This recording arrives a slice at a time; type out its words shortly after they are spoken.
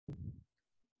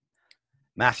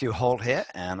Matthew Holt here,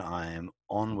 and I'm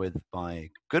on with my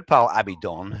good pal Abbe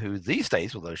Don, who these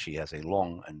days, although she has a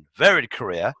long and varied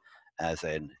career as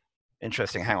an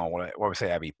interesting, what we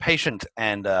say, Abbe, patient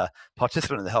and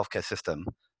participant in the healthcare system,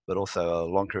 but also a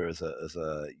long career as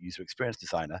a user experience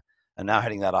designer, and now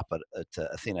heading that up at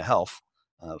athenhealth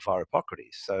via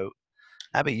Hippocrates. So,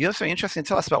 Abbe, you have something interesting to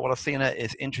tell us about what Athena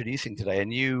is introducing today, a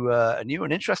new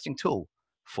and interesting tool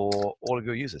for all of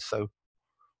your users. So,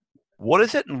 what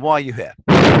is it and why are you here?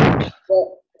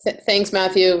 Well, thanks,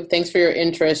 Matthew. Thanks for your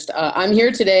interest. I'm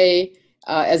here today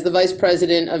as the Vice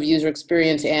President of User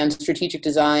Experience and Strategic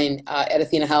Design at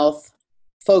athenaHealth,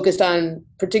 focused on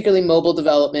particularly mobile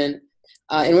development.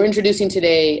 And we're introducing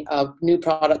today a new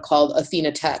product called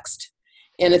athenaText.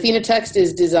 And athenaText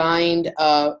is designed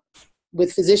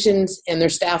with physicians and their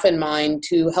staff in mind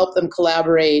to help them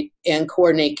collaborate and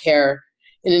coordinate care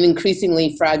in an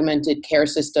increasingly fragmented care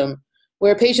system,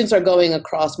 where patients are going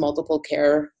across multiple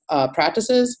care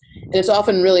practices, and it's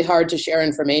often really hard to share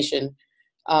information.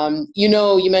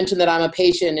 You mentioned that I'm a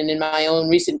patient, and in my own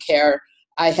recent care,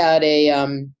 I had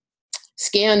a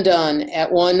scan done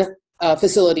at one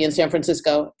facility in San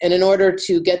Francisco, and in order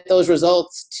to get those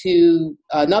results to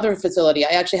another facility, I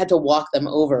actually had to walk them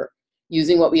over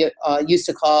using what we used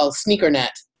to call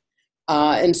SneakerNet.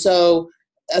 And so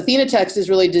athenaText is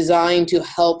really designed to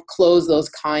help close those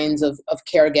kinds of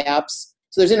care gaps.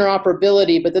 So there's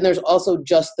interoperability, but then there's also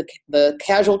just the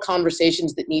casual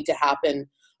conversations that need to happen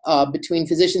between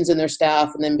physicians and their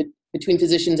staff, and then between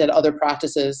physicians at other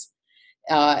practices.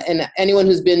 And anyone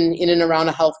who's been in and around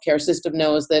a healthcare system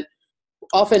knows that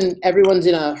often everyone's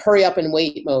in a hurry up and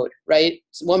wait mode, right?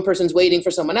 So one person's waiting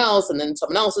for someone else, and then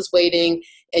someone else is waiting,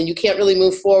 and you can't really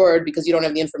move forward because you don't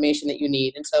have the information that you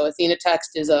need. And so athenaText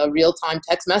is a real-time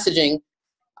text messaging.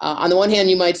 On the one hand,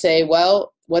 you might say,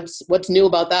 well, what's new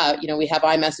about that? We have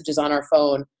iMessages on our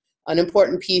phone. An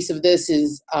important piece of this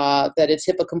is that it's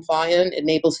HIPAA compliant,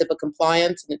 enables HIPAA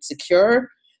compliance, and it's secure.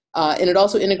 And it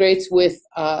also integrates with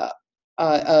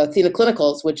Athena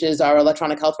Clinicals, which is our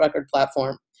electronic health record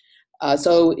platform.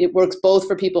 So it works both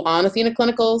for people on Athena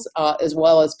Clinicals as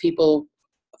well as people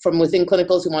from within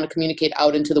Clinicals who want to communicate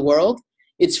out into the world.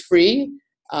 It's free.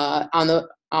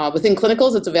 Within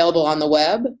Clinicals, it's available on the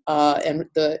web, and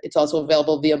it's also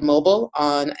available via mobile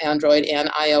on Android and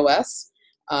iOS,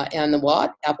 and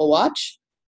the Apple Watch.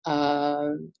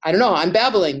 I don't know. I'm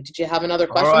babbling. Did you have another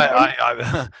question? All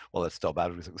right. Well, let's stop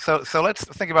babbling. So let's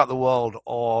think about the world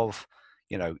of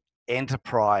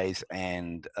enterprise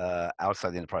and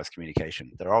outside the enterprise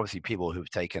communication. There are obviously people who've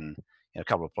taken a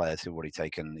couple of players who've already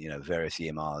taken various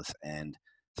EMRs and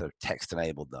sort of text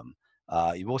enabled them.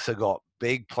 You've also got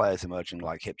big players emerging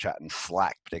like HipChat and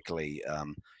Slack, particularly,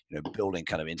 building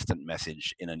kind of instant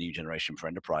message in a new generation for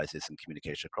enterprises and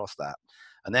communication across that.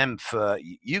 And then for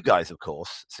you guys, of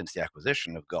course, since the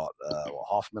acquisition, have got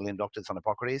 500,000 doctors on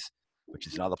Hippocrates, which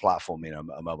is another platform,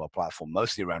 a mobile platform,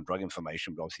 mostly around drug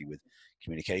information, but obviously with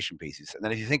communication pieces. And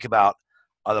then if you think about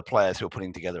other players who are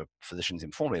putting together physicians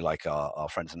informally, like our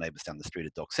friends and neighbors down the street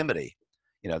at Doximity,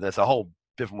 there's a whole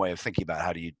different way of thinking about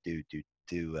how do you do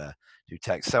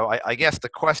text. So I guess the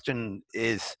question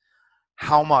is,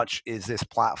 how much is this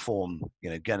platform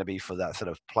going to be for that sort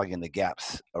of plug in the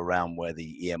gaps around where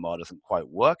the EMR doesn't quite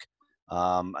work,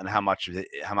 and how much is it,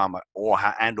 how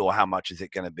much is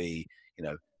it going to be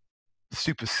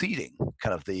superseding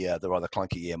kind of the rather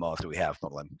clunky EMRs that we have?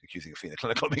 Not that I'm accusing Athena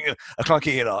Clinical of being a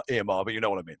clunky EMR, but you know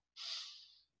what I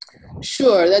mean.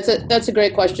 Sure, that's a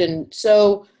great question.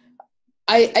 So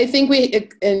I think we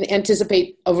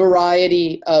anticipate a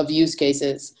variety of use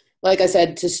cases. Like I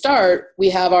said, to start,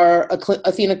 we have our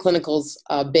Athena Clinicals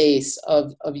base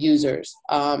of users,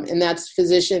 and that's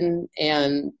physician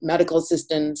and medical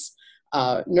assistants,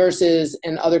 nurses,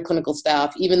 and other clinical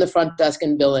staff, even the front desk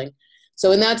and billing.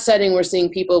 So in that setting, we're seeing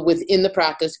people within the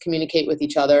practice communicate with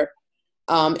each other,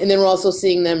 and then we're also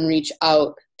seeing them reach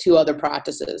out to other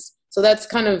practices. So that's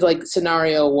kind of like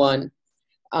scenario one.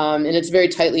 And it's very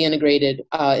tightly integrated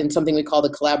in something we call the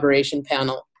collaboration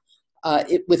panel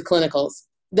with clinicals.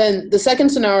 Then the second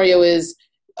scenario is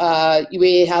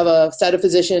we have a set of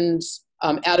physicians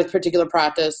at a particular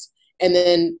practice, and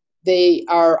then they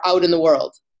are out in the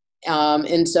world.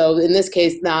 And so in this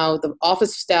case now, the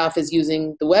office staff is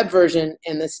using the web version,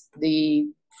 and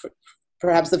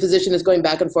perhaps the physician is going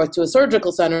back and forth to a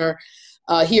surgical center.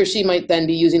 He or she might then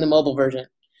be using the mobile version.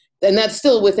 And that's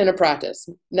still within a practice.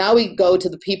 Now we go to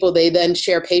the people they then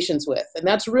share patients with. And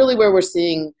that's really where we're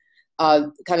seeing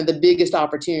kind of the biggest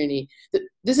opportunity.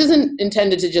 This isn't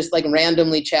intended to just like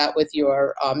randomly chat with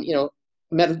your,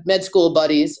 med school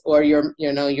buddies or your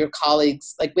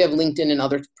colleagues. Like we have LinkedIn and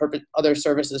other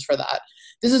services for that.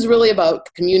 This is really about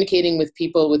communicating with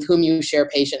people with whom you share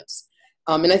patients.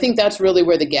 And I think that's really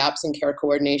where the gaps in care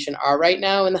coordination are right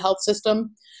now in the health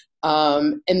system.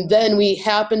 And then we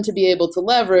happen to be able to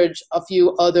leverage a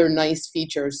few other nice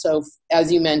features. So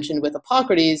as you mentioned with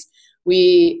Epocrates,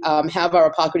 we have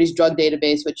our Epocrates drug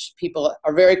database, which people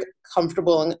are very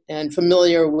comfortable and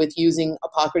familiar with using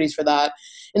Epocrates for that.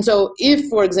 And so if,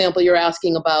 for example, you're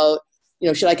asking about,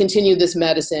 should I continue this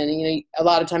medicine? And, a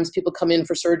lot of times people come in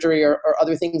for surgery or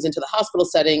other things into the hospital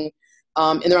setting,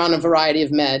 and they're on a variety of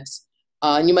meds.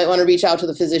 And you might want to reach out to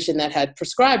the physician that had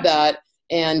prescribed that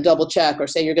and double check, or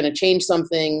say you're going to change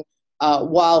something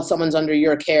while someone's under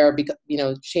your care, because,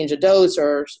 change a dose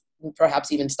or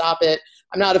perhaps even stop it.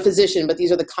 I'm not a physician, but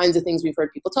these are the kinds of things we've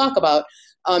heard people talk about.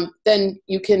 Then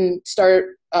you can start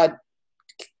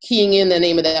keying in the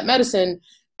name of that medicine,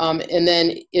 and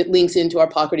then it links into our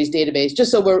Epocrates database,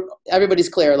 just so everybody's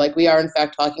clear, like we are in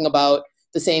fact talking about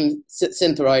the same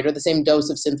Synthroid or the same dose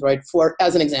of Synthroid,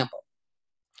 as an example.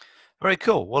 Very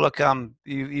cool. Well, look,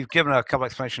 you've given a couple of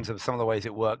explanations of some of the ways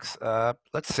it works.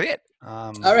 Let's see it.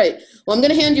 All right. Well, I'm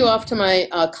going to hand you off to my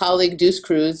colleague, Deuce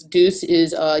Cruz. Deuce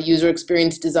is a user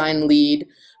experience design lead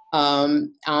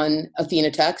on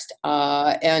athenaText.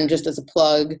 And just as a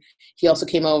plug, he also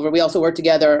came over. We also worked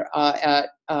together at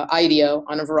IDEO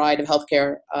on a variety of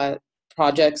healthcare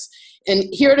projects. And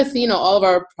here at Athena, all of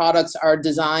our products are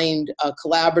designed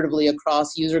collaboratively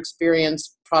across user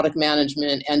experience, product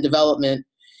management, and development.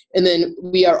 And then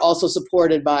we are also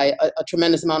supported by a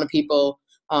tremendous amount of people,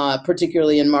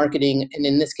 particularly in marketing, and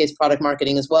in this case, product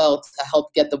marketing as well, to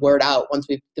help get the word out once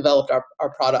we've developed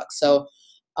our products. So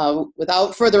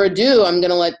without further ado, I'm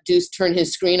going to let Deuce turn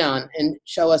his screen on and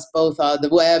show us both the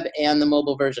web and the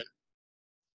mobile version.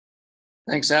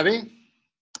 Thanks, Abby.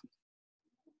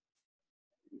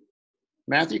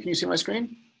 Matthew, can you see my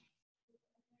screen?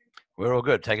 We're all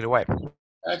good. Take it away.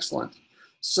 Excellent.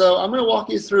 So I'm going to walk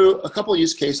you through a couple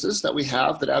use cases that we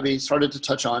have that Abby started to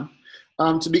touch on.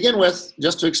 To begin with,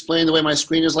 just to explain the way my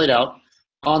screen is laid out,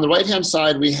 on the right-hand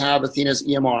side, we have Athena's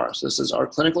EMR. So this is our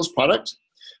clinicals product.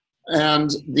 And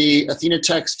the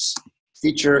athenaText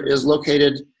feature is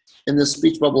located in this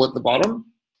speech bubble at the bottom.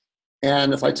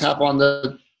 And if I tap on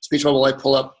the speech bubble, I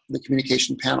pull up the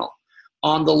communication panel.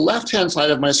 On the left-hand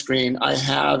side of my screen, I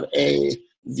have a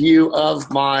view of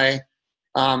my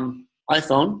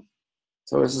iPhone.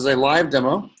 So this is a live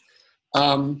demo.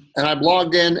 And I'm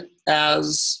logged in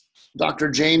as Dr.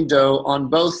 Jane Doe on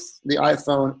both the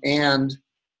iPhone and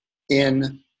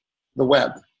in the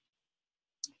web.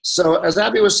 So as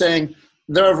Abby was saying,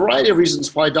 there are a variety of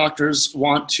reasons why doctors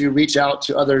want to reach out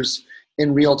to others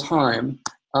in real time.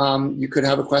 You could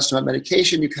have a question about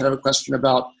medication. You could have a question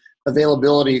about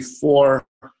availability for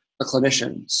a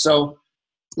clinician. So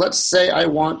let's say I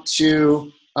want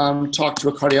to talk to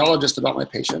a cardiologist about my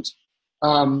patient.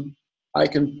 I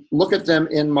can look at them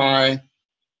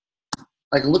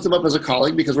I can look them up as a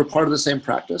colleague because we're part of the same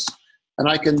practice. And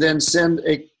I can then send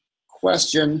a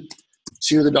question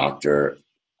to the doctor.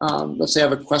 Let's say I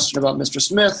have a question about Mr.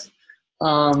 Smith.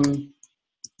 And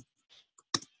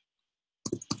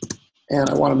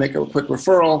I want to make a quick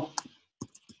referral.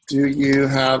 Do you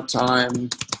have time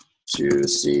to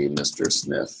see Mr.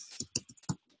 Smith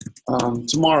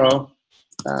tomorrow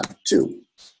at 2?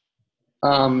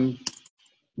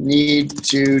 Need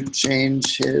to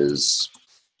change his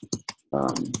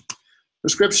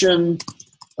prescription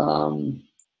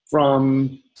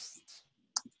from,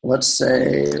 let's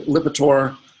say,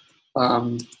 Lipitor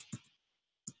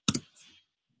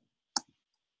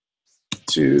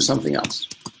to something else.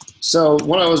 So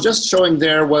what I was just showing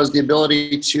there was the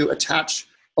ability to attach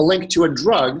a link to a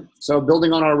drug. So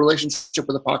building on our relationship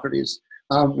with Epocrates,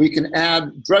 we can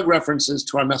add drug references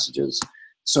to our messages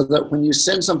so that when you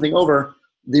send something over,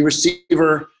 the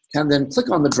receiver can then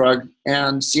click on the drug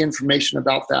and see information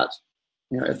about that,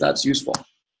 if that's useful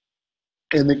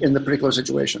in the particular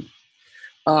situation.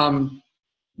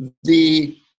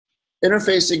 The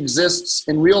interface exists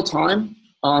in real time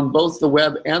on both the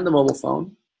web and the mobile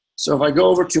phone. So if I go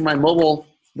over to my mobile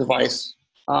device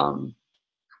and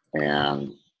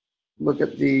look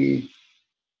at the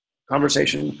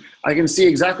conversation, I can see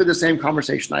exactly the same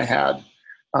conversation I had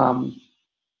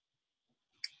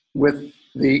with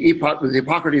the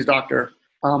Epocrates doctor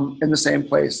in the same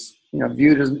place,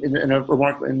 viewed as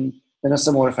in a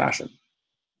similar fashion.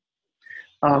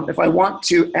 If I want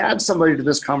to add somebody to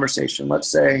this conversation, let's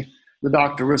say the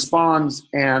doctor responds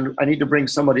and I need to bring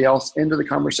somebody else into the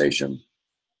conversation,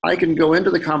 I can go into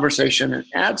the conversation and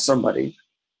add somebody.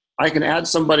 I can add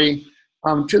somebody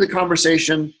to the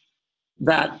conversation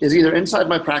that is either inside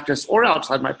my practice or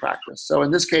outside my practice. So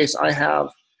in this case, I have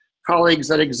colleagues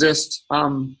that exist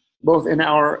both in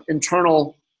our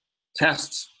internal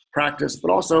test practice,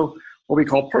 but also what we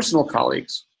call personal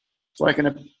colleagues. So I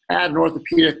can add an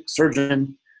orthopedic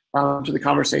surgeon to the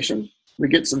conversation. We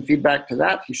get some feedback to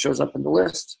that. He shows up in the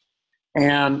list.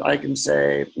 And I can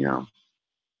say,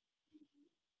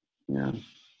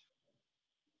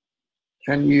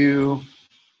 can you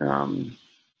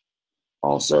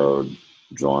also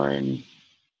join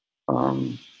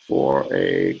for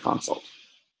a consult?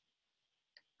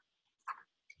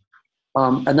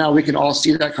 And now we can all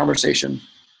see that conversation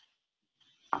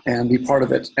and be part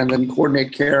of it, and then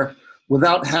coordinate care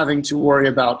without having to worry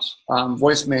about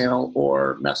voicemail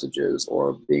or messages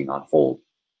or being on hold.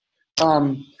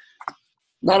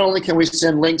 Not only can we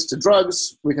send links to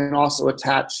drugs, we can also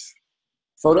attach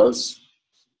photos.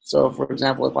 So for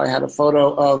example, if I had a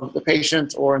photo of the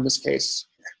patient, or in this case,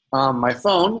 my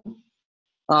phone,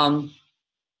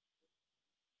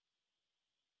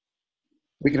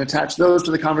 we can attach those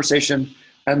to the conversation,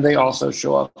 and they also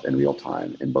show up in real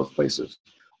time in both places.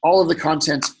 All of the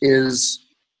content is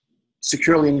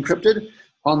securely encrypted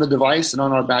on the device and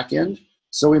on our back end.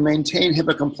 So we maintain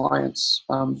HIPAA compliance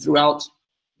throughout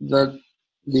the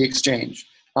exchange.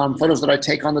 Photos that I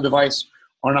take on the device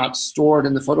are not stored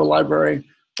in the photo library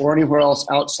or anywhere else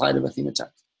outside of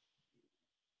athenaText.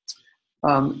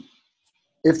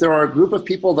 If there are a group of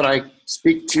people that I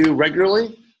speak to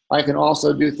regularly, I can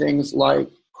also do things like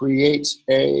create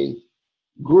a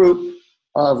group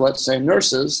of, let's say,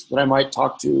 nurses that I might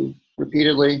talk to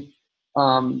repeatedly,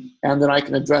 and then I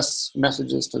can address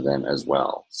messages to them as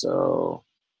well. So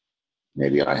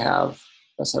maybe I have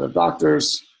a set of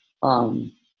doctors.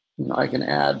 I can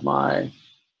add my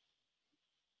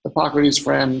Hippocrates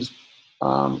friend.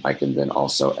 I can then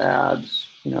also add,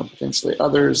 potentially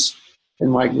others in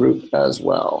my group as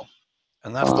well.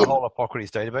 And that's the whole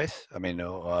Hippocrates database? I mean,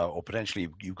 or potentially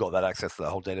you've got that access to the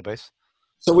whole database?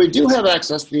 So we do have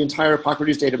access to the entire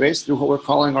Hippocrates database through what we're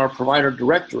calling our provider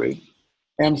directory.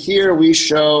 And here we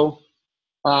show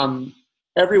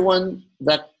everyone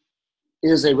that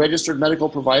is a registered medical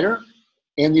provider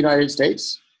in the United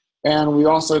States. And we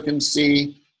also can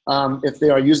see if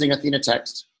they are using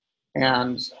athenaText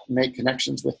and make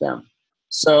connections with them.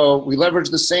 So we leverage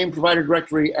the same provider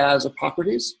directory as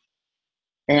Hippocrates.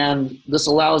 And this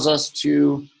allows us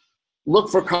to look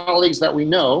for colleagues that we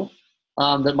know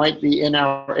that might be in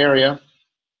our area.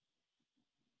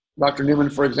 Dr. Newman,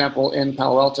 for example, in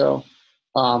Palo Alto,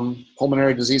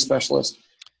 pulmonary disease specialist.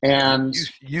 And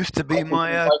used to be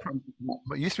my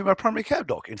primary care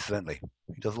doc, incidentally.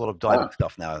 He does a lot of diving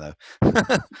stuff now, though.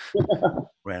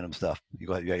 Random stuff.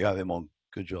 You have him on.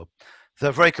 Good job. So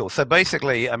very cool. So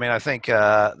basically, I mean, I think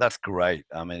that's great.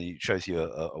 I mean, it shows you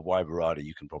a wide variety.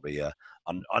 You can probably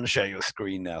unshare your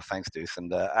screen now. Thanks, Deuce.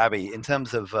 And Abby, in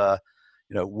terms of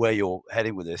where you're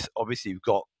heading with this, obviously you've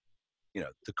got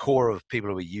the core of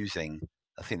people who are using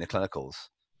Athena Clinicals,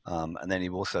 and then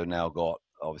you've also now got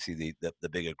obviously the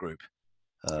bigger group,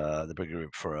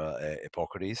 for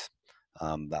Hippocrates,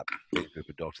 that big group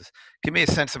of doctors. Give me a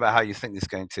sense about how you think this is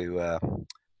going to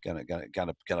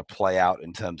play out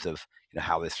in terms of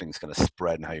how this thing's going to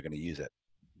spread and how you're going to use it.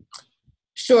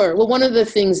 Sure. Well, one of the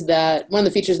features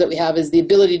that we have is the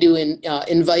ability to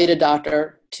invite a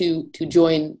doctor to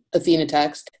join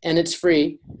athenaText, and it's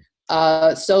free.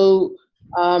 So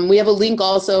we have a link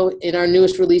also in our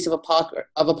newest release of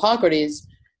Hippocrates.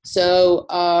 So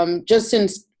just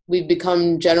since we've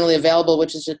become generally available,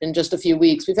 which is in just a few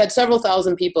weeks, we've had several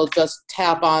thousand people just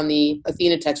tap on the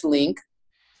athenaText link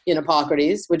in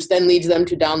Hippocrates, which then leads them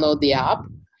to download the app.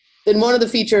 Then one of the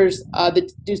features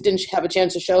that Deuce didn't have a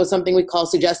chance to show is something we call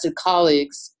suggested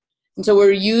colleagues. And so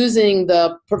we're using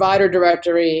the provider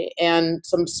directory and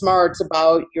some smarts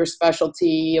about your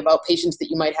specialty, about patients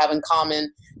that you might have in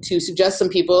common, to suggest some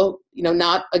people,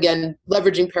 not, again,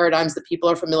 leveraging paradigms that people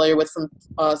are familiar with from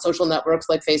social networks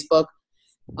like Facebook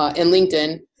and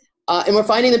LinkedIn. And we're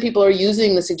finding that people are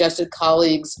using the suggested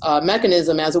colleagues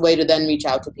mechanism as a way to then reach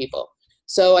out to people.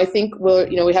 So I think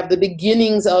we have the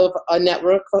beginnings of a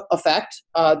network effect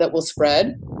that will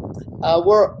spread.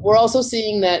 We're also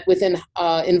seeing that within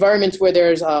environments where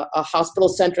there's a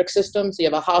hospital-centric system, so you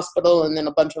have a hospital and then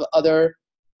a bunch of other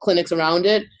clinics around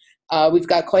it, we've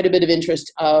got quite a bit of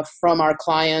interest from our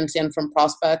clients and from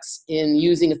prospects in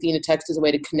using athenaText as a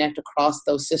way to connect across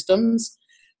those systems.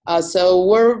 So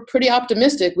we're pretty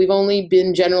optimistic. We've only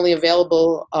been generally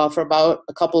available for about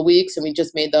a couple of weeks, and we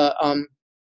just made the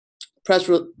press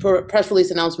release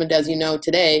announcement, as you know,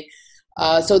 today.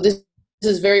 So this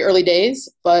is very early days,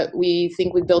 but we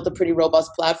think we've built a pretty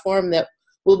robust platform that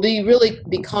will really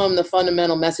become the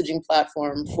fundamental messaging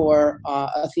platform for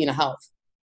athenaHealth.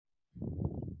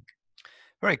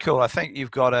 Very cool. I think you've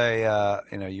got a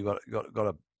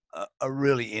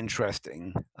really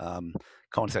interesting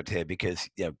concept here, because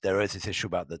there is this issue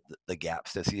about the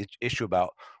gaps. There's the issue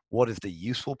about what is the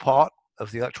useful part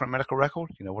of the electronic medical record.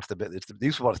 What's the bit? It's the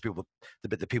useful part is the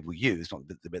bit that people use, not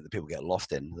the bit that people get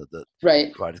lost in. That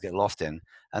Right. providers get lost in.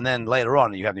 And then later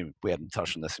on, we haven't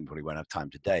touched on this, and probably won't have time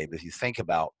today. But if you think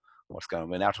about what's going on,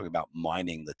 we're now talking about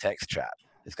mining the text chat.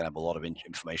 There's going to have a lot of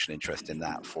information interest in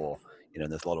that for.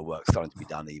 There's a lot of work starting to be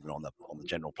done even on the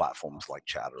general platforms like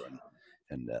Chatter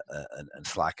and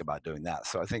Slack about doing that.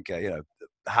 So I think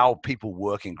how people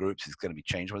work in groups is going to be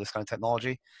changed with this kind of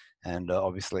technology, and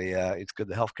obviously it's good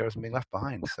that healthcare isn't being left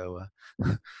behind. So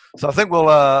so I think we'll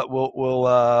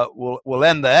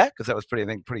end there, because that was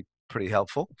pretty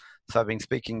helpful. So I've been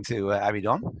speaking to Abbe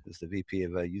Don, who's the VP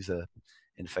of User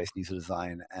Interface and User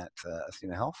Design at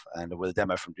athenhealth, and with a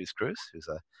demo from Bruce Cruz, who's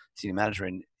a Senior Manager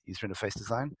in User Interface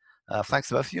Design. Thanks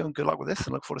to both of you, and good luck with this,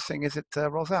 and look forward to seeing as it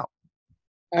rolls out.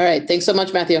 All right. Thanks so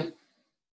much, Matthew.